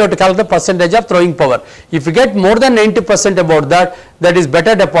 Later you have to calculate the percentage of throwing power. If you get more than 90% about that, that is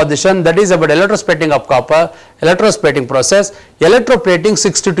better deposition, that is about electrosplatting of copper, electrosplatting process, electroplating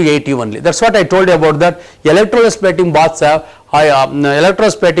 60 to 80 only. That is what I told you about that. Electrosplatting baths have higher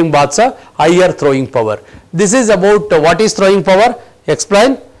throwing power. This is about what is throwing power.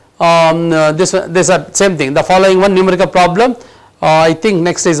 Explain. This are same thing. The following one numerical problem. I think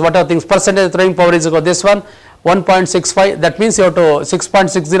next is what are things, percentage throwing power is equal to this one, 1.65, that means you have to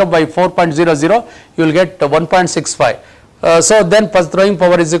 6.60 by 4.00, you will get 1.65. So then throwing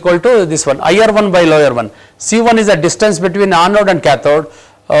power is equal to this one, higher one by lower one. C1 is the distance between anode and cathode,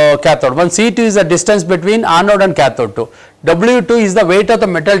 one. C2 is the distance between anode and cathode 2. W2 is the weight of the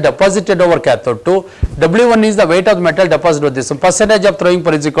metal deposited over cathode 2. W1 is the weight of the metal deposited over this. So percentage of throwing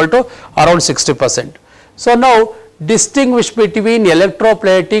power is equal to around 60%. So now distinguish between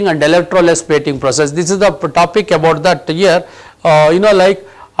electroplating and electroless plating process. This is the topic about that here, like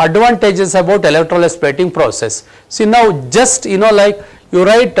advantages about electroless plating process. See now just like you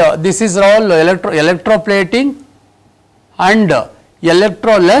write this is all electroplating and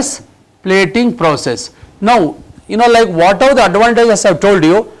electroless plating process. Now, like whatever the advantages I have told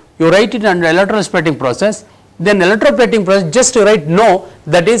you, you write it under electroless plating process, then electroplating process, just to write no,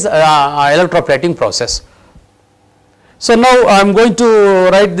 that is electroplating process. So now I am going to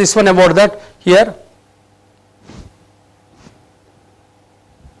write this one about that here.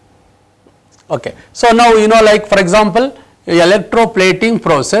 Okay. So now like for example, electroplating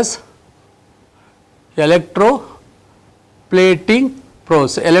process, electroplating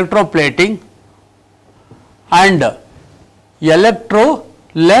and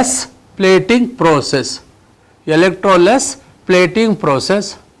electroless plating process, electroless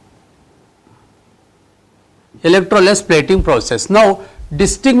plating process. Now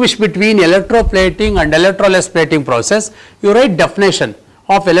distinguish between electroplating and electroless plating process. You write definition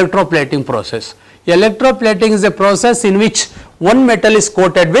of electroplating process. Electroplating is a process in which one metal is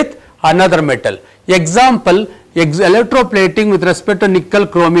coated with another metal. Example, electroplating with respect to nickel,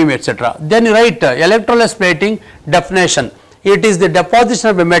 chromium, etc. Then you write electroless plating definition. It is the deposition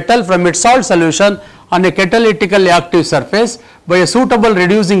of a metal from its salt solution on a catalytically active surface by a suitable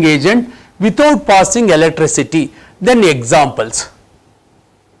reducing agent without passing electricity. Then examples.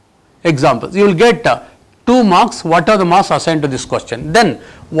 You will get 2 marks, what are the marks assigned to this question. Then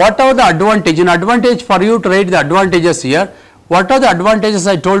what are the advantage? In advantage, for you to write the advantages here, what are the advantages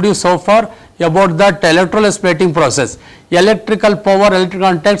I told you so far about that electroless plating process? Electrical power, electric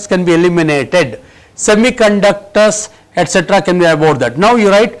contacts can be eliminated, semiconductors, etc. can be about that. Now you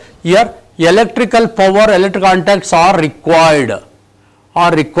write here electrical power, electric contacts are required.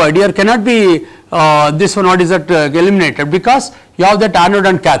 Here cannot be this one, what is that, eliminated, because you have that anode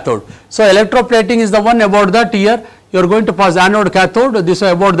and cathode. So electroplating is the one about that. Here you are going to pass anode, cathode, this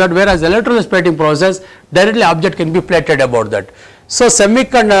way about that, whereas electroless plating process directly object can be plated about that. So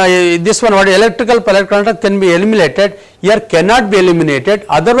this one, what electrical contact can be eliminated, here cannot be eliminated,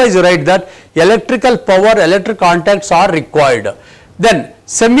 otherwise you write that electrical power, electric contacts are required. Then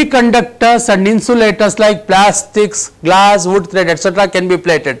semiconductors and insulators like plastics, glass, wood thread, etc. can be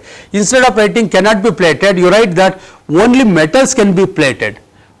plated. Instead of writing cannot be plated, you write that only metals can be plated.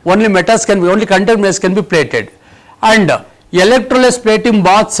 Only contact metals can be plated. And electroless plating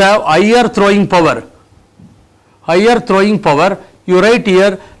baths have higher throwing power. You write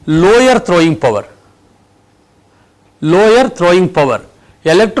here lower throwing power.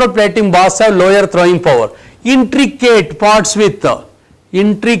 Electroplating baths have lower throwing power. Intricate parts with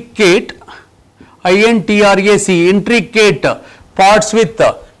intricate parts with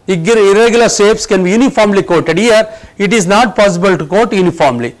irregular shapes can be uniformly coated. Here it is not possible to coat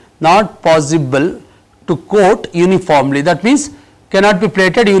uniformly. That means cannot be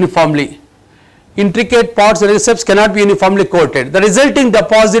plated uniformly. Intricate parts and shapes cannot be uniformly coated. The resulting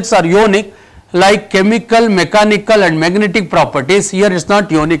deposits are unique, like chemical, mechanical and magnetic properties. Here it is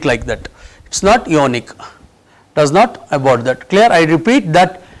not unique like that. It is not unique. Does not about that. Clear? I repeat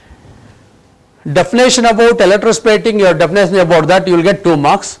that definition about electroplating, your definition about that, you will get 2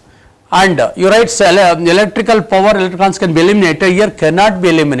 marks. And you write electrical power, electrons can be eliminated, here cannot be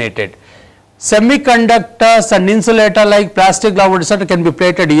eliminated. Semiconductors and insulator like plastic, glass, etc. can be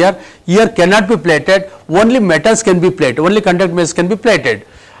plated here cannot be plated, only metals can be plated, only contact metals can be plated.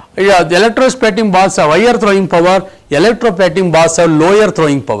 The electroless plating baths have higher throwing power, electroplating baths have lower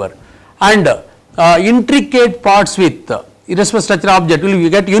throwing power. And intricate parts with irreversible structure object will you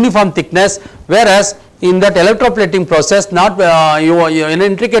get uniform thickness, whereas in that electroplating process not in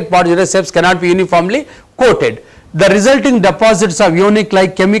intricate parts shapes cannot be uniformly coated. The resulting deposits are unique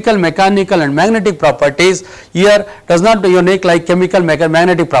like chemical, mechanical and magnetic properties. Here does not unique like chemical,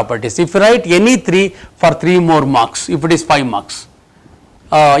 magnetic properties. If you write any 3 for 3 more marks, if it is 5 marks,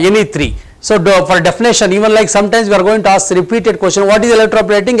 any 3. So for definition, even like sometimes we are going to ask repeated question, what is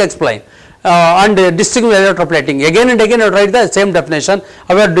electroplating, explain. And distinguish electroplating, again and again you write the same definition.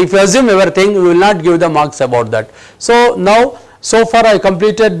 However, if you assume everything, we will not give the marks about that. So now, so far I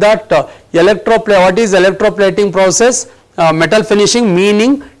completed that what is electroplating process, metal finishing,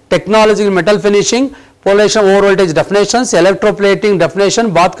 meaning, technological metal finishing, polarization over voltage definitions, electroplating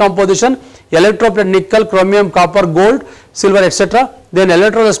definition, bath composition, electroplate nickel, chromium, copper, gold, silver, etc. Then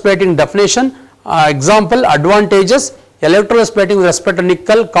electroless plating definition, example, advantages, electroless plating with respect to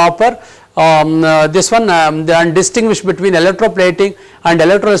nickel, copper, this one and distinguish between electroplating and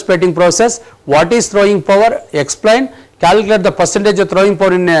electroless plating process. What is throwing power? Explain. Calculate the percentage of throwing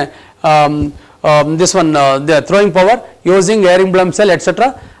power in this one the throwing power using air emblem cell,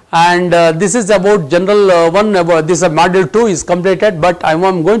 etc. and this is about general one about this module 2 is completed, but I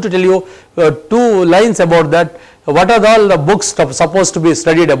am going to tell you 2 lines about that. What are all the books supposed to be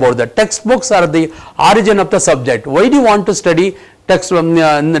studied about that? Textbooks are the origin of the subject. Why do you want to study text from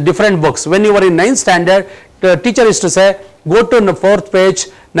different books? When you were in 9th standard, the teacher is to say go to the 4th page,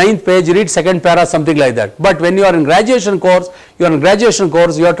 9th page, read 2nd para, something like that. But when you are in graduation course, you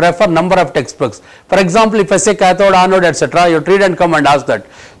have to refer number of textbooks. For example, if I say cathode, anode, etc., you read and come and ask that.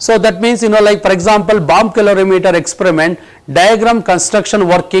 So that means, like for example, bomb calorimeter experiment, diagram construction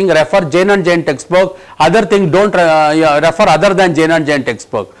working, refer Jain and Jain textbook, other thing don't refer other than Jain and Jain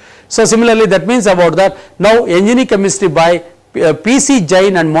textbook. So similarly, that means about that. Now engineering chemistry by P.C.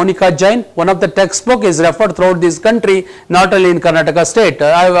 Jain and Monica Jain, one of the textbook is referred throughout this country, not only in Karnataka state.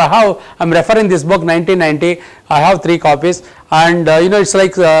 I am referring this book 1990, I have 3 copies, and it's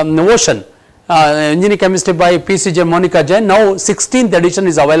like ocean. Engineering chemistry by P.C. Jain, Monica Jain, now 16th edition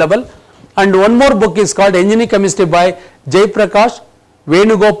is available, and one more book is called Engineering chemistry by Jay Prakash,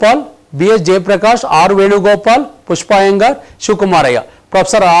 Venugopal, B.S. Jay Prakash, R. Venugopal, Pushpa Iyengar, Shivkumaraya.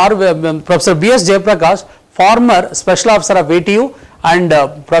 Professor B.S. Jay Prakash, former special officer of ATU and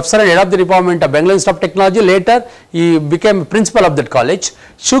professor and head of the department of Bangalore Institute of Technology. Later he became principal of that college.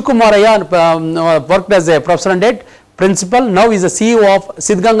 Shivkumaraya worked as a professor and head principal. Now he is the CEO of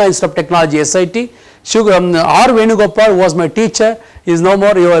Siddhganga Institute of Technology, SIT. R. Venugopal was my teacher. He is no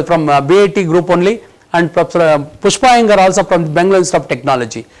more. He was from BIT group only, and Professor Pushpa Iyengar also from Bangalore Institute of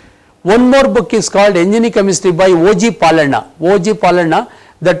Technology. One more book is called Engineering Chemistry by O.G. Palanna. O.G. Palanna,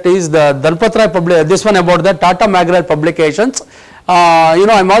 that is the Dalpatrai this one about the Tata McGrath publications. I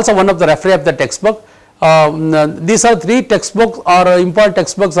am also one of the referee of the textbook. These are 3 textbooks or important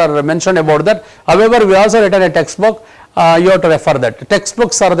textbooks are mentioned about that. However, we also written a textbook, you have to refer that.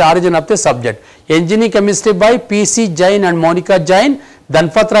 Textbooks are the origin of the subject. Engineering chemistry by P.C. Jain and Monica Jain,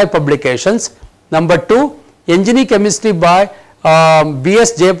 Dhanpatrai publications. Number 2, engineering chemistry by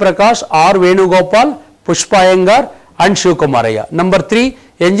B.S. Jay Prakash, R. Venugopal, Pushpa Iyengar and Shivkumaraya. Number 3,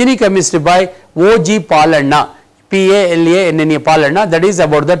 engineering chemistry by O.G. Palanna, Palanna, that is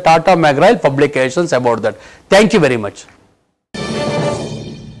about the Tata McGrath publications about that. Thank you very much.